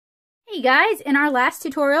Hey guys, in our last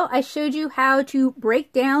tutorial I showed you how to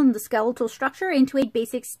break down the skeletal structure into a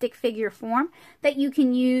basic stick figure form that you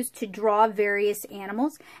can use to draw various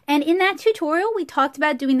animals. And in that tutorial we talked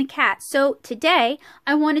about doing the cat. So today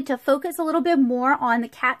I wanted to focus a little bit more on the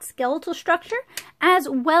cat skeletal structure as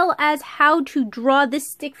well as how to draw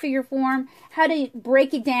this stick figure form, how to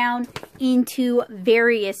break it down into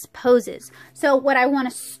various poses. So what I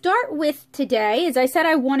want to start with today is I said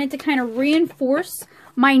I wanted to kind of reinforce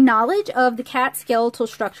my knowledge of the cat skeletal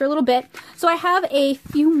structure a little bit. So I have a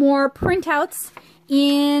few more printouts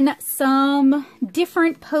in some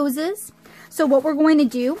different poses. So what we're going to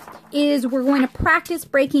do is we're going to practice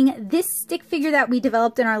breaking this stick figure that we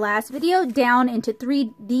developed in our last video down into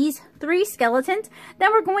these three skeletons.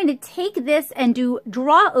 Then we're going to take this and do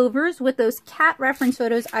draw overs with those cat reference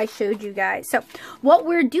photos I showed you guys. So what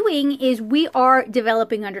we're doing is we are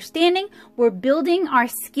developing understanding, we're building our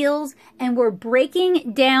skills, and we're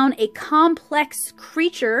breaking down a complex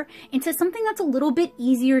creature into something that's a little bit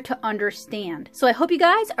easier to understand. So I hope you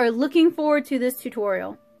guys are looking forward to this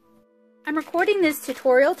tutorial. I'm recording this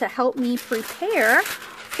tutorial to help me prepare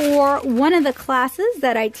for one of the classes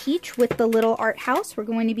that I teach with the little art house. We're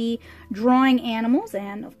going to be drawing animals,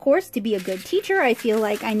 and of course, to be a good teacher, I feel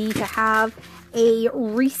like I need to have a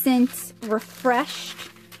recent, refreshed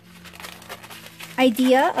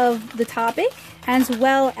idea of the topic, as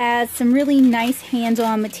well as some really nice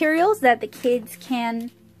hands-on materials that the kids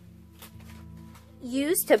can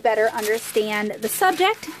use to better understand the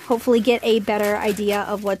subject, hopefully get a better idea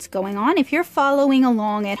of what's going on. If you're following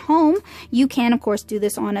along at home, you can of course do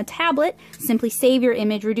this on a tablet. Simply save your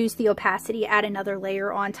image, reduce the opacity, add another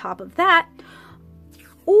layer on top of that.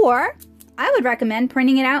 Or I would recommend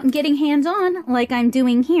printing it out and getting hands-on like I'm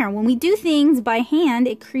doing here. When we do things by hand,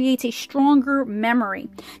 it creates a stronger memory.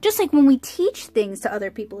 Just like when we teach things to other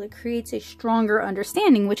people, it creates a stronger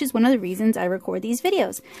understanding, which is one of the reasons I record these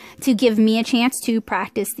videos. To give me a chance to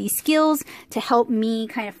practice these skills, to help me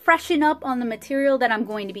kind of freshen up on the material that I'm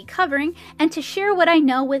going to be covering, and to share what I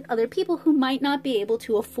know with other people who might not be able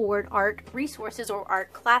to afford art resources or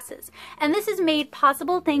art classes. And this is made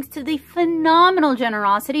possible thanks to the phenomenal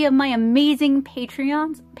generosity of my amazing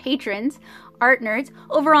patrons, art nerds,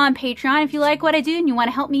 over on Patreon. If you like what I do and you want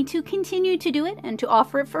to help me to continue to do it and to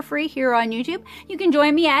offer it for free here on YouTube, you can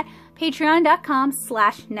join me at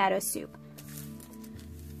patreon.com/natosoup.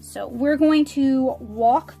 So we're going to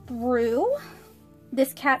walk through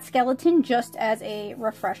this cat skeleton just as a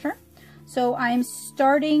refresher. So I'm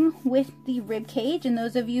starting with the rib cage, and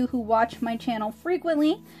those of you who watch my channel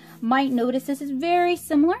frequently might notice this is very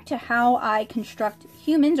similar to how I construct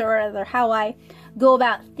humans, or rather how I go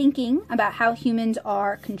about thinking about how humans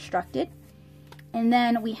are constructed. And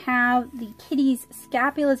then we have the kitty's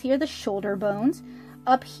scapulas here, the shoulder bones.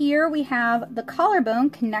 Up here we have the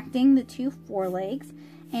collarbone connecting the two forelegs,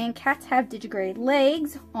 and cats have digigrade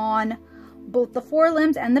legs on both the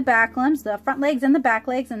forelimbs and the back limbs, the front legs and the back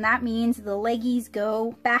legs, and that means the leggies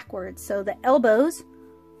go backwards. So the elbows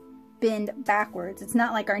bend backwards. It's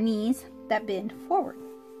not like our knees that bend forward.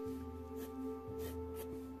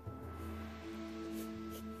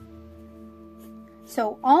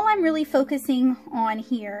 So all I'm really focusing on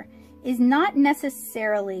here is not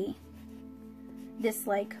necessarily this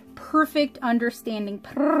like perfect understanding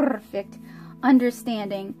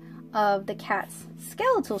of the cat's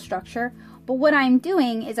skeletal structure, but what I'm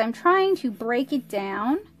doing is I'm trying to break it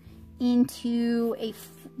down into a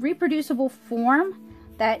reproducible form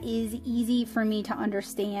that is easy for me to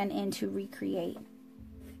understand and to recreate.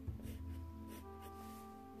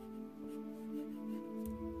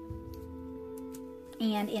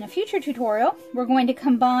 And in a future tutorial, we're going to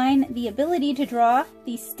combine the ability to draw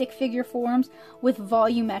these stick figure forms with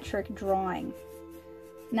volumetric drawing.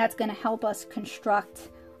 And that's going to help us construct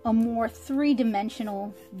a more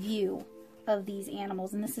three-dimensional view of these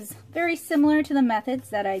animals. And this is very similar to the methods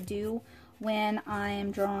that I do when I'm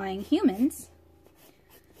drawing humans.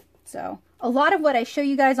 So a lot of what I show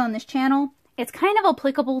you guys on this channel, it's kind of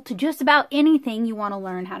applicable to just about anything you want to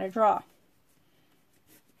learn how to draw.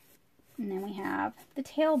 And then we have the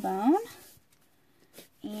tailbone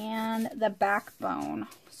and the backbone.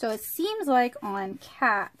 So it seems like on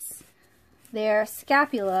cats, their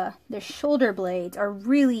scapula, their shoulder blades are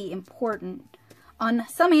really important. On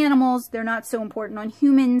some animals, they're not so important. On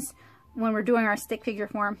humans, when we're doing our stick figure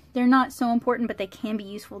form, they're not so important, but they can be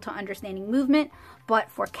useful to understanding movement.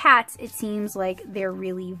 But for cats, it seems like they're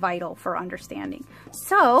really vital for understanding.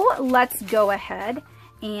 So let's go ahead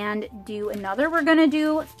and do another. We're going to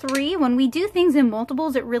do 3. When we do things in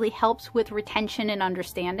multiples, it really helps with retention and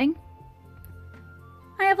understanding.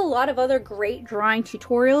 I have a lot of other great drawing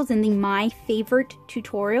tutorials in the My Favorite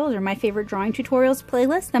Tutorials or My Favorite Drawing Tutorials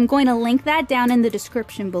playlist. I'm going to link that down in the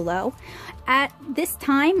description below. At this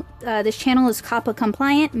time, this channel is COPPA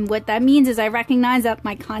compliant, and what that means is I recognize that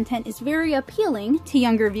my content is very appealing to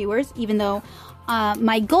younger viewers, even though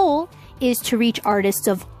my goal is to reach artists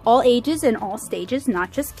of all ages and all stages,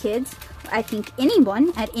 not just kids. I think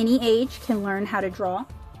anyone at any age can learn how to draw.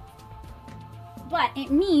 But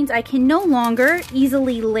it means I can no longer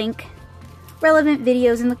easily link relevant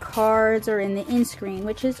videos in the cards or in the end screen,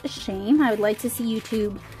 which is a shame. I would like to see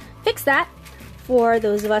YouTube fix that for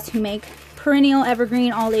those of us who make perennial,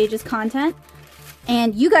 evergreen, all ages content.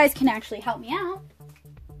 And you guys can actually help me out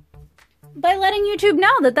by letting YouTube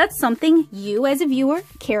know that that's something you as a viewer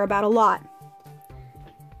care about a lot.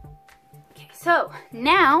 Okay, so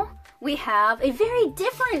now we have a very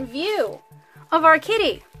different view of our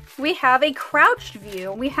kitty. We have a crouched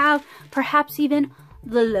view. We have perhaps even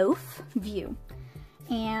the loaf view.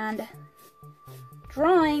 And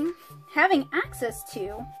drawing, having access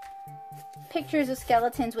to pictures of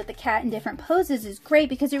skeletons with the cat in different poses is great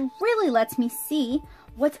because it really lets me see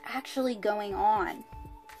what's actually going on.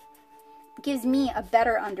 It gives me a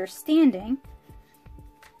better understanding.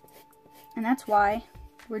 And that's why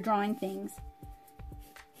we're drawing things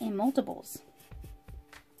in multiples.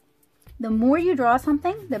 The more you draw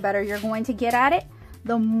something, the better you're going to get at it,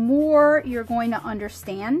 the more you're going to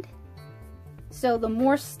understand. So the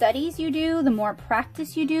more studies you do, the more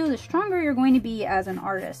practice you do, the stronger you're going to be as an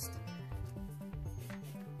artist.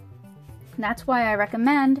 And that's why I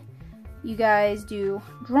recommend you guys do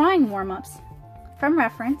drawing warm-ups from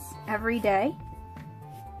reference every day.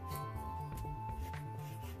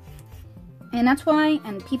 And that's why,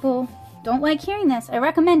 and people don't like hearing this, I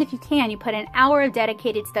recommend if you can, you put an hour of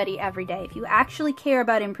dedicated study every day. If you actually care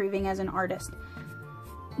about improving as an artist,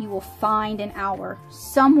 you will find an hour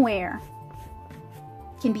somewhere.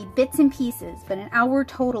 It can be bits and pieces, but an hour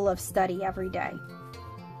total of study every day.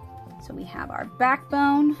 So we have our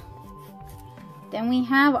backbone, then we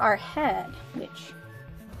have our head, which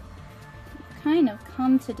we've kind of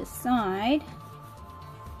come to decide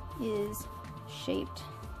is shaped.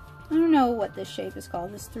 I don't know what this shape is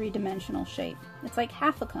called, this three-dimensional shape. It's like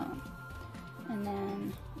half a cone. And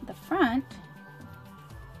then the front,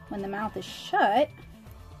 when the mouth is shut,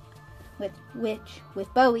 with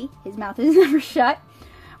Bowie, his mouth is never shut,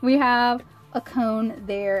 we have a cone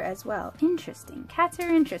there as well. Interesting. Cats are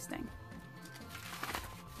interesting.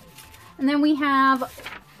 And then we have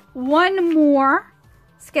one more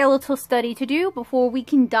skeletal study to do before we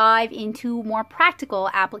can dive into more practical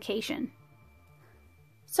application.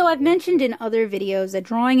 So I've mentioned in other videos that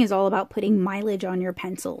drawing is all about putting mileage on your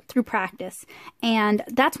pencil through practice. And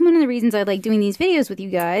that's one of the reasons I like doing these videos with you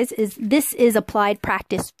guys, is this is applied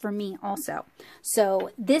practice for me also.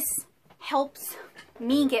 So this helps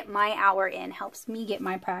me get my hour in, helps me get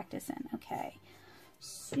my practice in. Okay,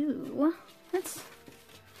 so let's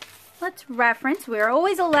reference. We're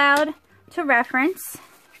always allowed to reference.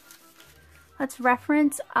 Let's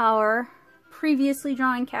reference our previously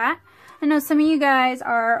drawn cat. I know some of you guys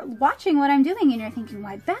are watching what I'm doing and you're thinking,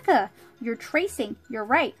 why, Becca, you're tracing. You're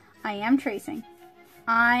right, I am tracing.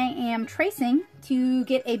 I am tracing to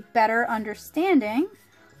get a better understanding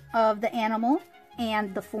of the animal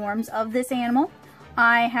and the forms of this animal.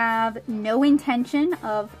 I have no intention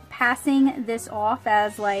of passing this off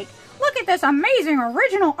as like, look at this amazing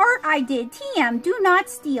original art I did. TM, do not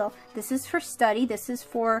steal. This is for study. This is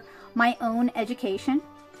for my own education.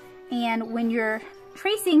 And when you're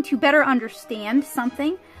tracing to better understand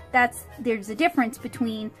something, there's a difference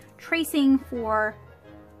between tracing for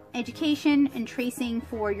education and tracing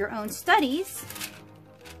for your own studies.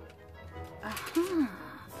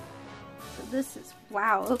 So this is,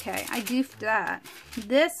 wow, okay, I goofed that.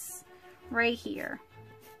 This right here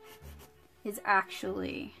is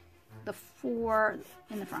actually the 4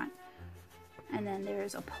 in the front. And then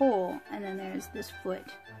there's a pole, and then there's this foot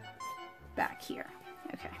back here.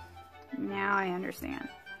 Okay. Now I understand.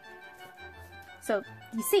 So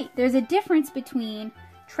you see, there's a difference between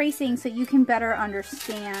tracing so you can better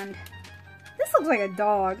understand. This looks like a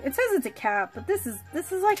dog. It says it's a cat, but this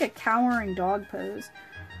is like a cowering dog pose.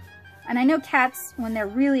 And I know cats, when they're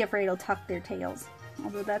really afraid, will tuck their tails.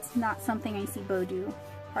 Although that's not something I see Bo do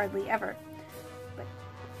hardly ever. But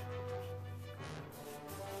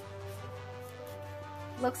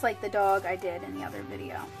looks like the dog I did in the other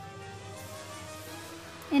video.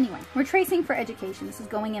 Anyway, we're tracing for education. This is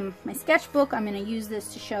going in my sketchbook. I'm going to use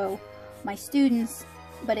this to show my students,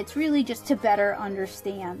 but it's really just to better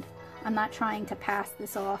understand. I'm not trying to pass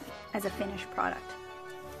this off as a finished product.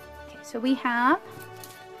 Okay, so we have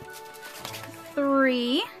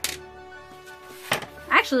 3.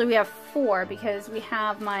 Actually, we have 4 because we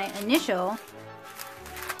have my initial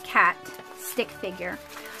cat stick figure.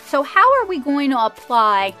 So how are we going to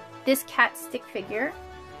apply this cat stick figure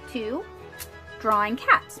to drawing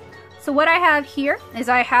cats? So what I have here is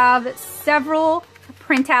I have several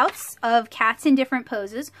printouts of cats in different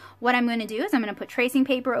poses. What I'm going to do is I'm going to put tracing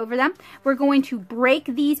paper over them. We're going to break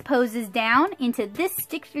these poses down into this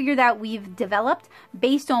stick figure that we've developed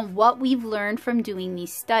based on what we've learned from doing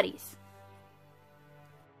these studies.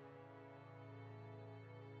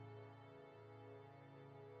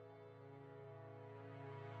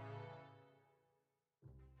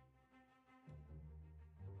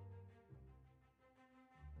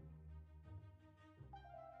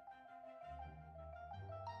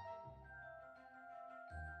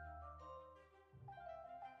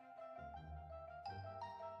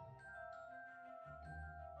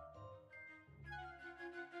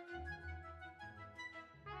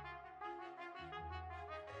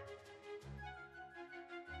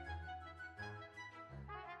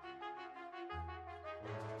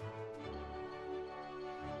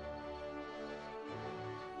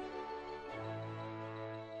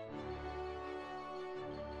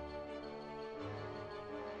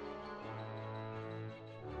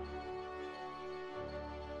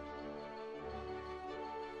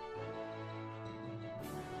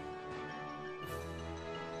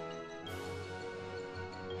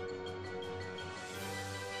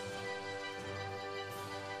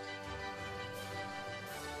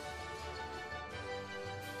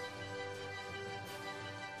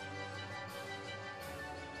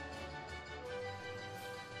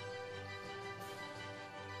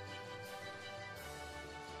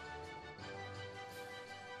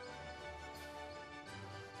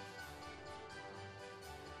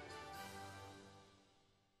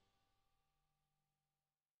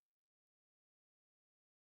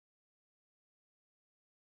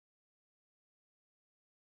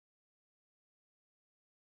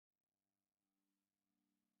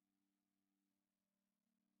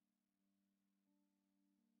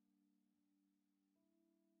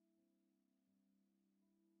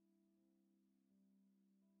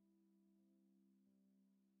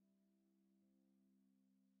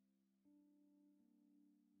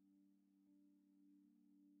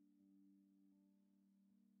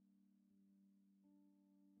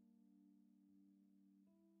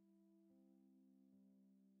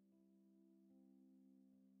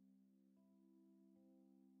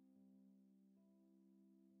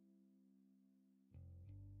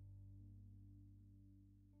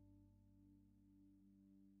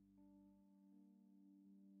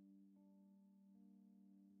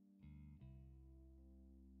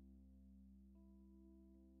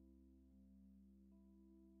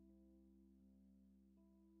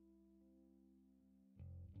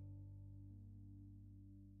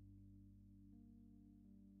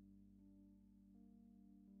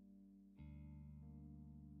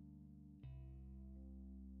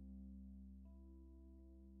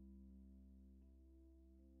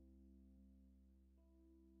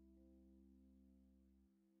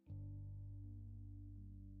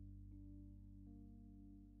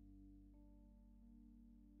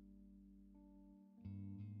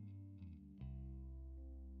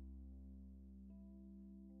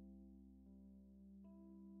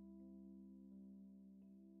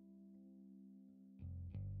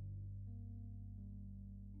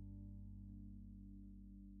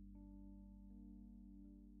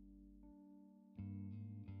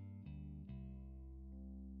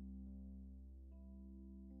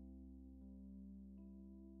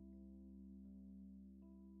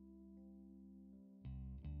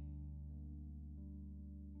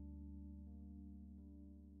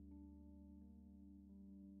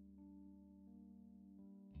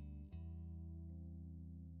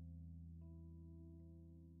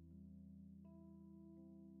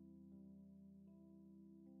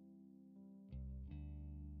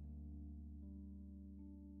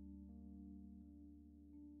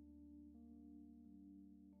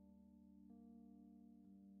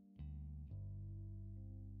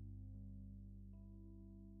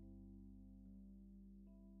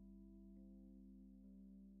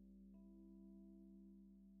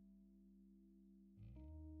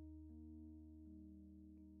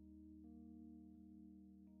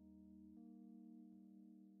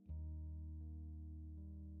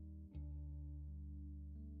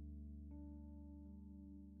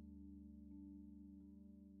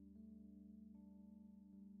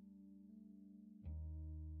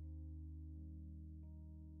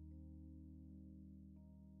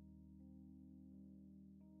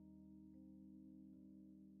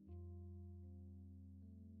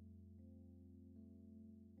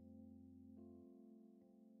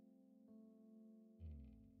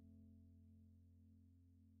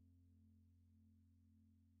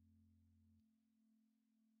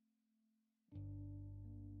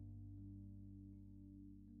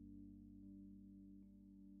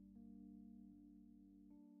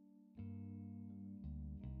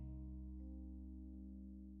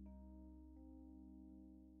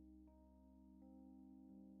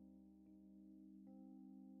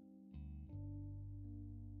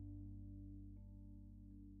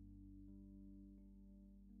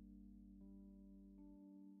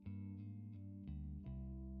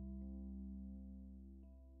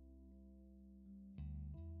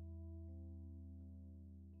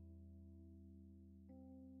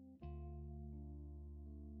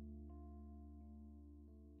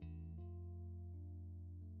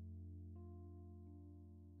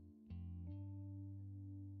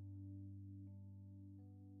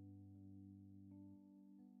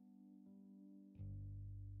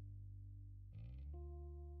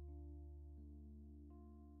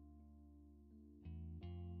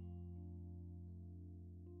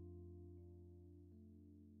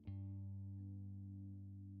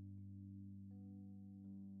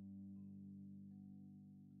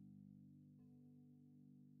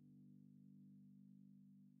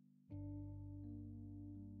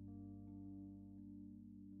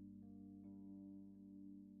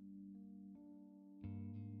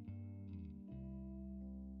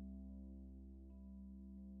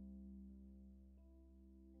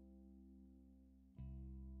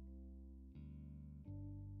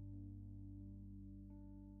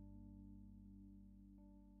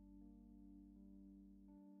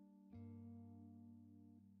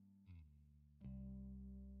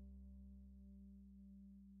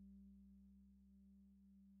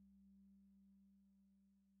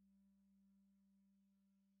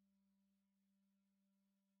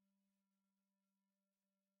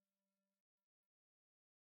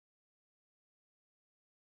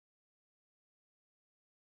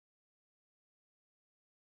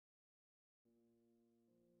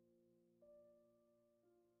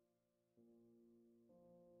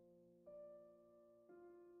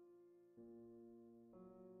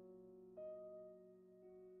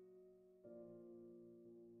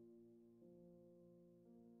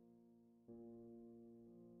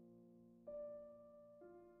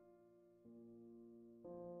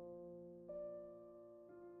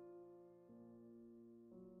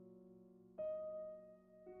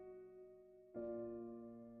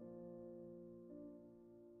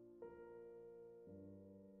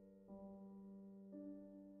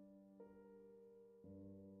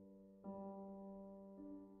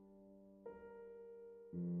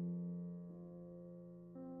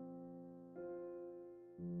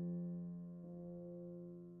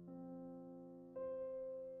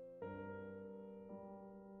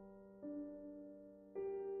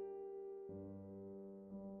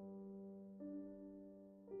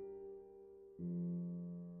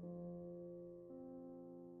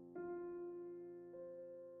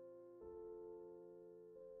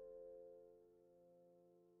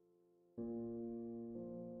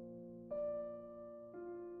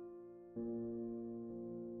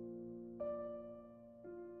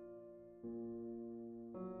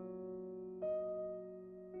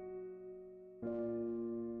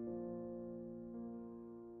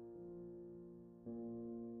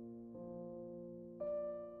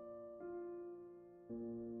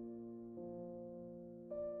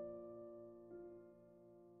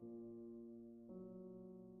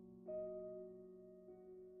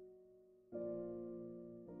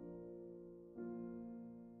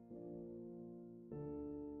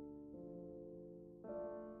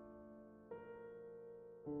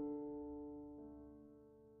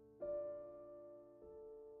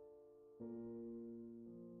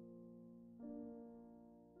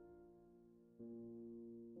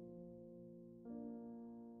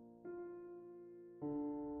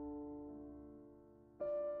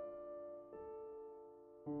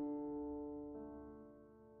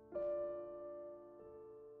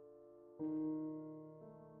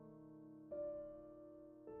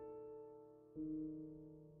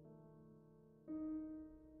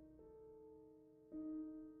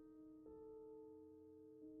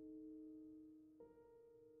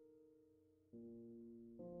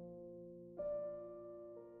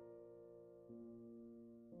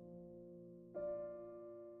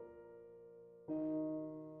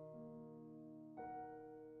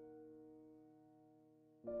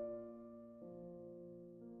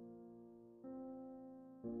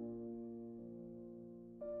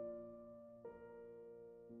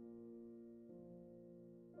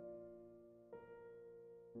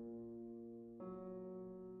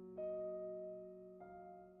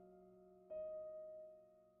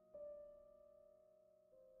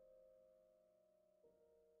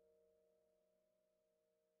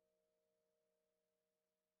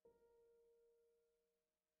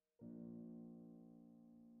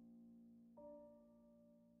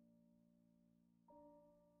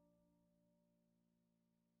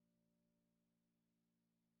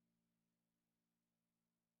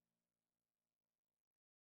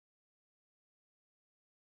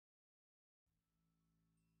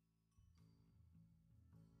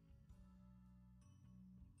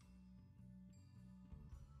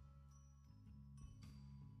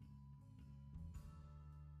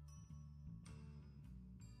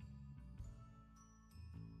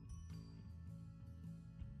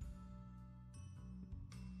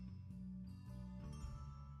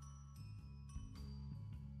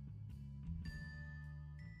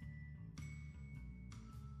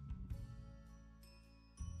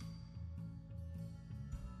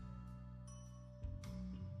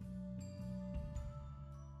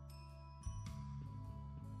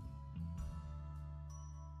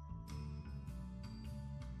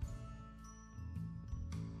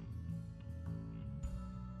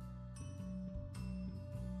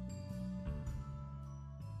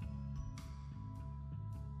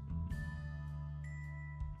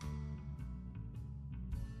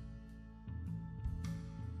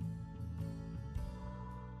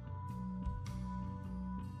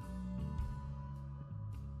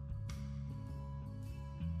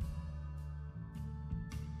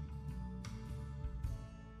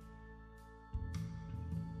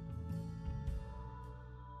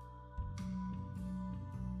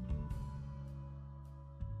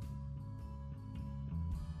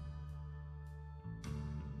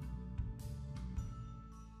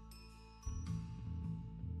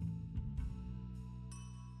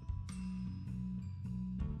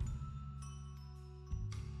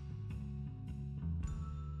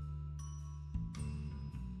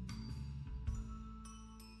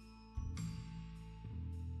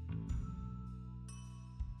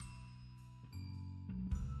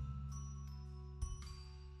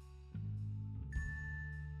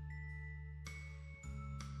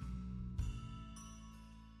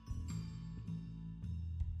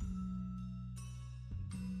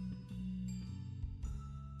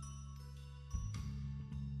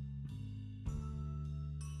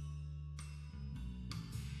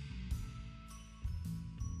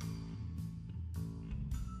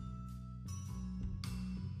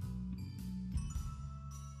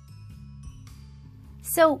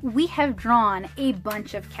 So we have drawn a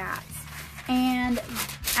bunch of cats, and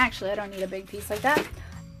actually I don't need a big piece like that.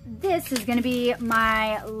 This is going to be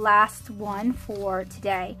my last one for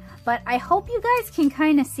today, but I hope you guys can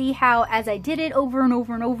kind of see how as I did it over and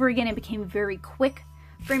over and over again, it became very quick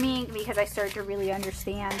for me because I started to really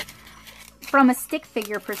understand from a stick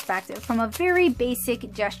figure perspective, from a very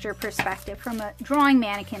basic gesture perspective, from a drawing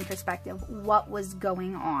mannequin perspective, what was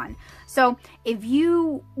going on. So if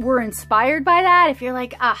you were inspired by that, if you're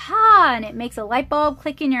like, aha, and it makes a light bulb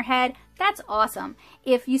click in your head, that's awesome.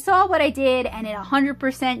 If you saw what I did and it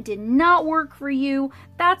 100% did not work for you,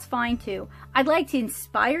 that's fine too. I'd like to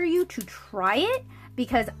inspire you to try it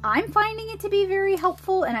because I'm finding it to be very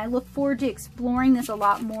helpful, and I look forward to exploring this a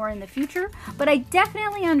lot more in the future. But I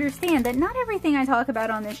definitely understand that not everything I talk about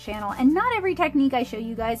on this channel and not every technique I show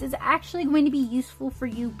you guys is actually going to be useful for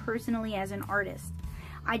you personally as an artist.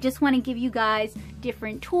 I just want to give you guys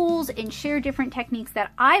different tools and share different techniques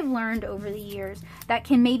that I've learned over the years that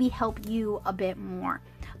can maybe help you a bit more.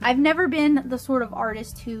 I've never been the sort of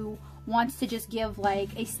artist who wants to just give like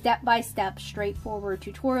a step-by-step straightforward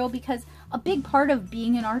tutorial, because a big part of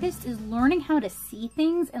being an artist is learning how to see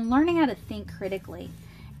things and learning how to think critically.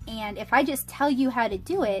 And if I just tell you how to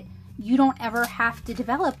do it, you don't ever have to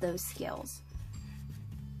develop those skills.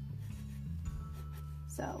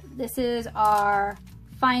 So this is our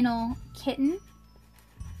final kitten.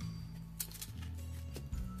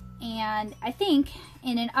 And I think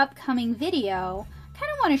in an upcoming video, I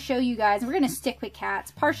kind of want to show you guys, we're going to stick with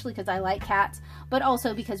cats, partially because I like cats, but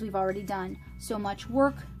also because we've already done so much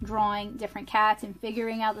work drawing different cats and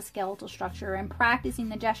figuring out the skeletal structure and practicing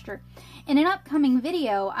the gesture. In an upcoming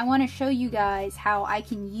video, I want to show you guys how I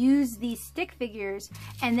can use these stick figures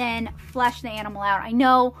and then flesh the animal out. I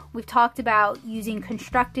know we've talked about using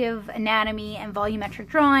constructive anatomy and volumetric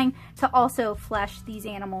drawing to also flesh these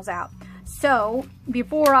animals out. So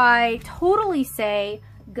before I totally say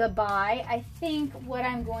goodbye, I think what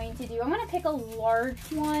I'm going to do, I'm going to pick a large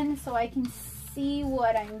one so I can see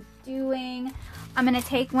what I'm doing. I'm going to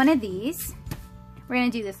take one of these. We're going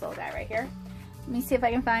to do this little guy right here. Let me see if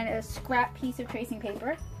I can find a scrap piece of tracing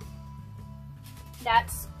paper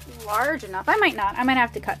that's large enough. I might not. I might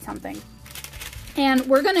have to cut something. And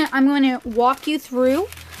I'm going to walk you through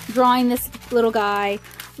drawing this little guy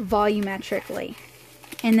volumetrically.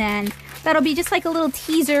 And then that'll be just like a little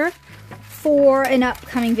teaser for an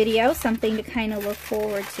upcoming video, something to kind of look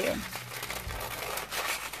forward to.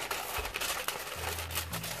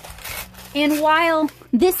 And while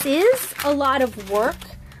this is a lot of work,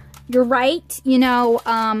 you're right, you know,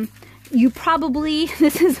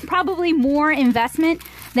 this is probably more investment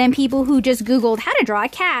than people who just Googled how to draw a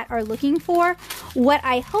cat are looking for. What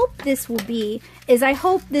I hope this will be is I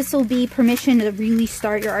hope this will be permission to really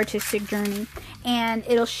start your artistic journey. And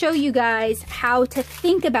it'll show you guys how to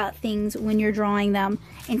think about things when you're drawing them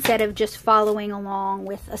instead of just following along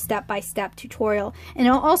with a step-by-step tutorial. And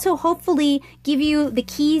it'll also hopefully give you the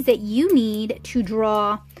keys that you need to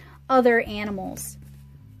draw other animals.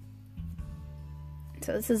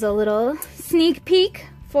 So this is a little sneak peek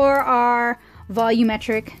for our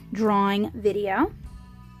volumetric drawing video.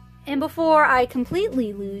 And before I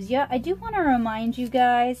completely lose you, I do want to remind you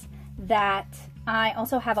guys that I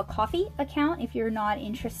also have a Ko-fi account. If you're not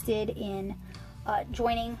interested in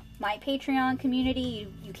joining my Patreon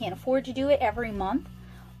community, you can't afford to do it every month,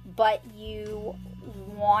 but you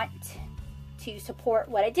want to support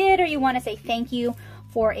what I did, or you want to say thank you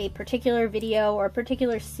for a particular video or a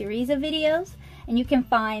particular series of videos, and you can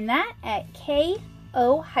find that at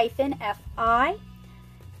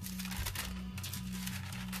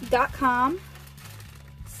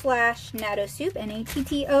ko-fi.com/nattosoup,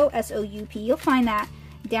 N-A-T-T-O-S-O-U-P. You'll find that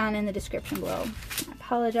down in the description below. I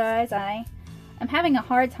apologize, I'm having a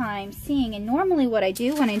hard time seeing, and normally what I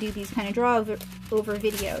do when I do these kind of draw over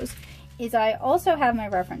videos is I also have my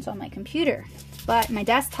reference on my computer, but my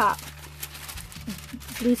desktop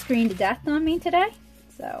blue screen to death on me today,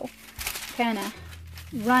 so kind of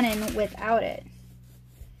running without it.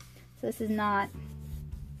 So this is not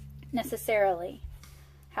necessarily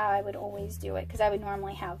how I would always do it, because I would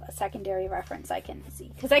normally have a secondary reference I can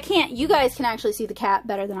see, because you guys can actually see the cat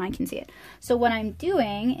better than I can see it. So what I'm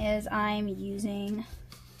doing is I'm using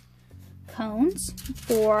cones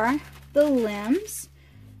for the limbs,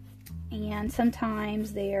 and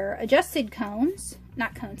sometimes they're adjusted cones,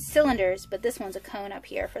 not cones, cylinders, but this one's a cone up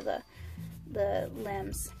here for the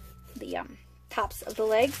limbs, the tops of the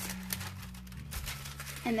legs.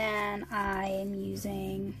 And then I am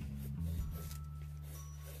using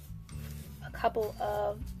a couple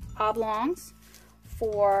of oblongs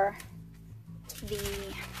for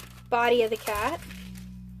the body of the cat.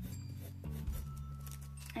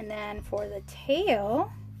 And then for the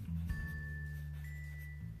tail,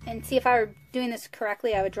 and see, if I were doing this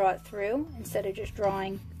correctly, I would draw it through instead of just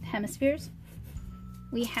drawing hemispheres.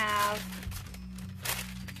 We have,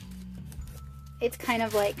 it's kind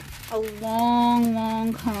of like a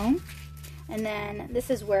long cone. And then this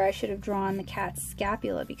is where I should have drawn the cat's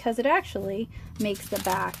scapula, because it actually makes the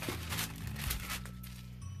back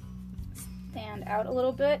stand out a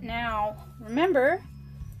little bit. Now, remember,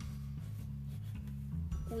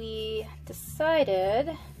 we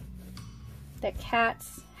decided that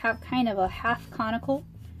cats have kind of a half conical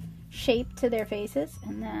shape to their faces,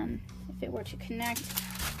 and then if it were to connect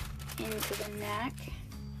into the neck,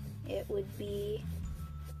 it would be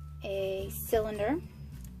a cylinder.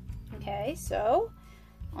 Okay, so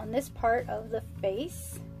on this part of the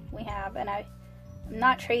face we have, and I'm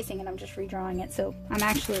not tracing it, I'm just redrawing it, so I'm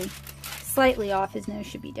actually slightly off. His nose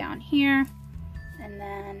should be down here, and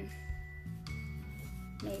then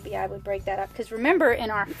maybe I would break that up, because remember, in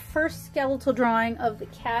our first skeletal drawing of the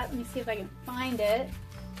cat, let me see if I can find it,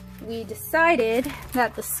 we decided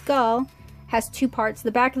that the skull has two parts,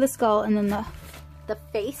 the back of the skull and then the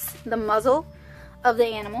face, the muzzle of the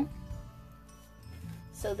animal.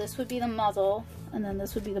 So this would be the muzzle, and then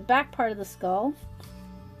this would be the back part of the skull.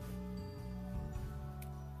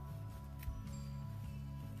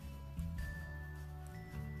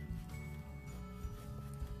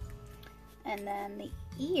 And then the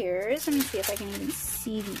ears, let me see if I can even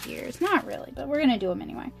see the ears. Not really, but we're gonna do them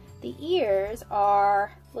anyway. The ears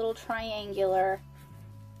are little triangular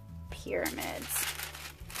pyramids.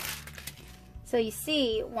 So you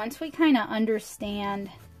see, once we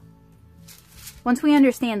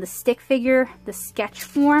understand the stick figure, the sketch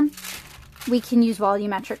form, we can use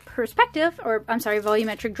volumetric perspective, or I'm sorry,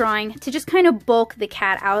 volumetric drawing, to just kind of bulk the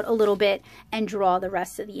cat out a little bit and draw the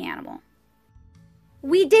rest of the animal.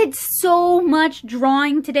 We did so much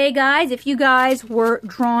drawing today, guys. If you guys were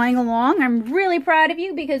drawing along, I'm really proud of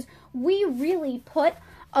you because we really put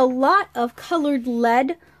a lot of colored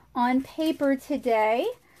lead on paper today.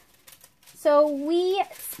 So we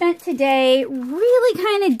spent today really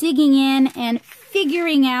kind of digging in and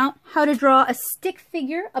figuring out how to draw a stick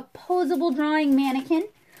figure, a posable drawing mannequin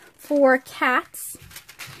for cats.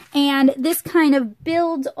 And this kind of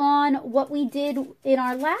builds on what we did in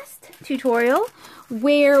our last tutorial,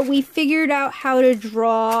 where we figured out how to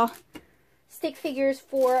draw stick figures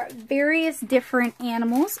for various different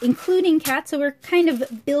animals, including cats. So we're kind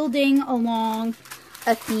of building along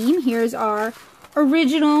a theme. Here's our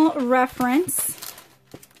original reference.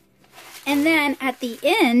 And then at the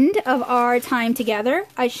end of our time together,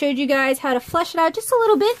 I showed you guys how to flesh it out just a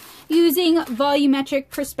little bit using volumetric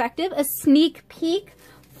perspective, a sneak peek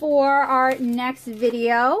for our next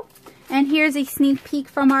video. And here's a sneak peek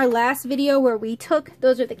from our last video where we took,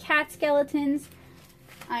 those are the cat skeletons.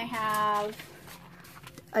 I have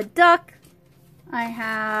a duck, I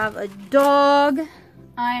have a dog,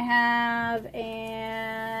 I have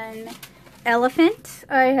an elephant,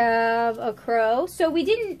 I have a crow. So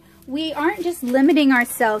we aren't just limiting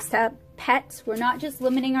ourselves to pets, we're not just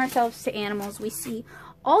limiting ourselves to animals we see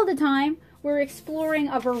all the time. We're exploring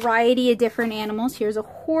a variety of different animals. Here's a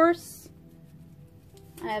horse.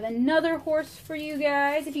 I have another horse for you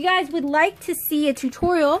guys. If you guys would like to see a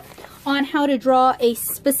tutorial on how to draw a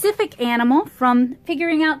specific animal, from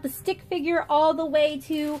figuring out the stick figure all the way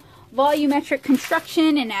to volumetric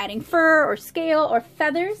construction and adding fur or scale or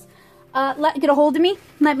feathers, get a hold of me.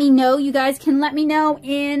 Let me know. You guys can let me know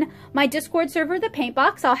in my Discord server, the Paint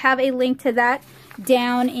Box. I'll have a link to that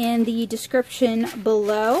down in the description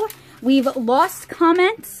below. We've lost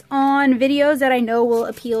comments on videos that I know will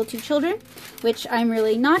appeal to children, which I'm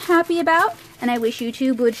really not happy about, and I wish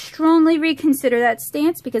YouTube would strongly reconsider that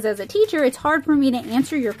stance, because as a teacher, it's hard for me to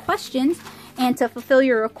answer your questions and to fulfill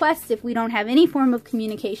your requests if we don't have any form of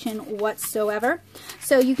communication whatsoever.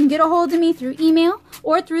 So you can get a hold of me through email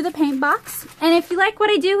or through the Paint Box. And if you like what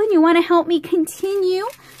I do and you want to help me continue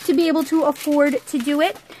to be able to afford to do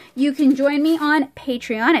it, you can join me on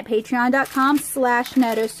Patreon at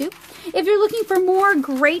patreon.com/NadoSoup. If you're looking for more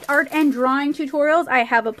great art and drawing tutorials, I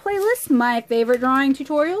have a playlist, my favorite drawing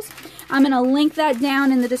tutorials. I'm going to link that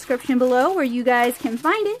down in the description below where you guys can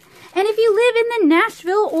find it. And if you live in the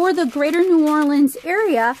Nashville or the greater New Orleans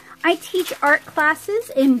area, I teach art classes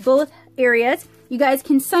in both areas. You guys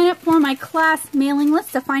can sign up for my class mailing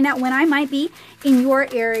list to find out when I might be in your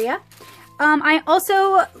area. I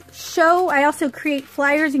also create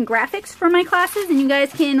flyers and graphics for my classes, and you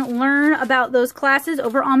guys can learn about those classes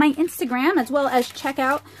over on my Instagram, as well as check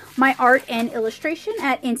out my art and illustration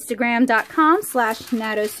at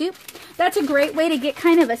instagram.com/NadoSoup. That's a great way to get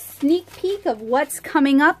kind of a sneak peek of what's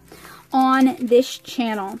coming up on this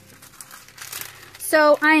channel.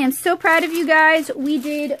 So I am so proud of you guys. We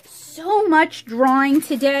did so much drawing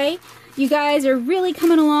today. You guys are really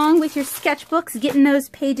coming along with your sketchbooks, getting those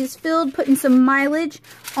pages filled, putting some mileage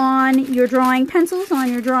on your drawing pencils,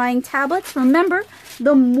 on your drawing tablets. Remember,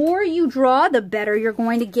 the more you draw, the better you're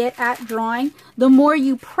going to get at drawing. The more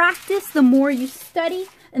you practice, the more you study,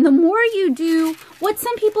 and the more you do what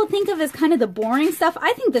some people think of as kind of the boring stuff.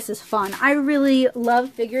 I think this is fun. I really love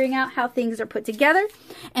figuring out how things are put together,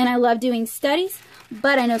 and I love doing studies.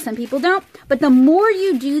 But I know some people don't. But the more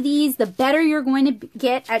you do these, the better you're going to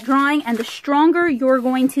get at drawing, and the stronger you're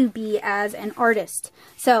going to be as an artist.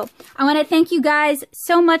 So I want to thank you guys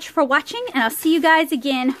so much for watching, and I'll see you guys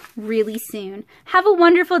again really soon. Have a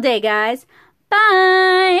wonderful day, guys.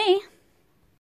 Bye!